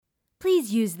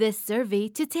Please use this survey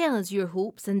to tell us your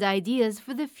hopes and ideas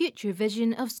for the future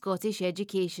vision of Scottish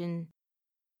education.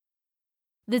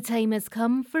 The time has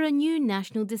come for a new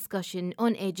national discussion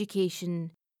on education,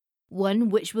 one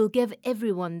which will give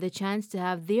everyone the chance to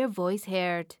have their voice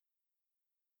heard.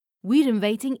 We're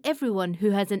inviting everyone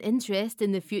who has an interest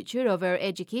in the future of our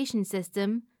education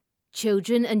system,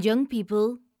 children and young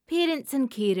people, parents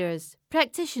and carers,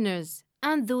 practitioners,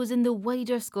 and those in the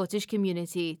wider Scottish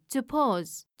community to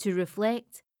pause, to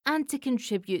reflect, and to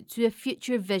contribute to a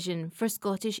future vision for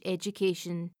Scottish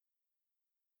education.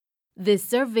 This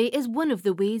survey is one of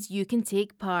the ways you can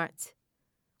take part.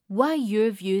 Why your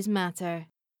views matter.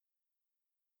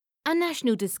 A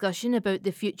national discussion about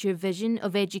the future vision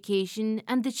of education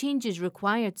and the changes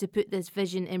required to put this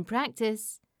vision in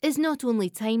practice is not only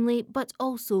timely but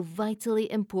also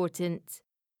vitally important.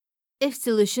 If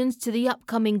solutions to the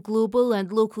upcoming global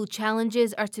and local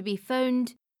challenges are to be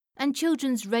found, and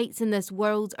children's rights in this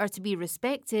world are to be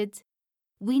respected,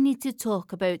 we need to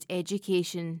talk about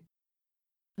education.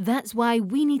 That's why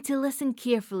we need to listen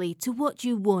carefully to what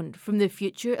you want from the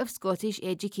future of Scottish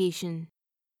education.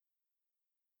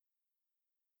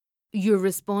 Your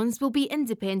response will be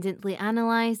independently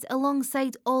analysed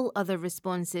alongside all other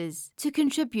responses to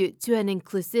contribute to an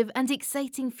inclusive and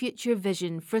exciting future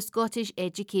vision for Scottish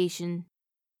education.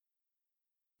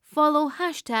 Follow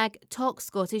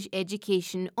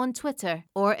 #TalkScottishEducation on Twitter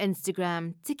or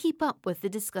Instagram to keep up with the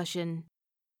discussion.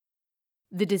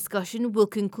 The discussion will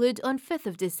conclude on 5th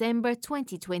of December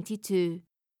 2022.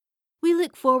 We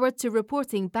look forward to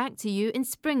reporting back to you in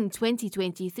spring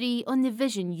 2023 on the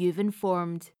vision you've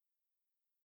informed.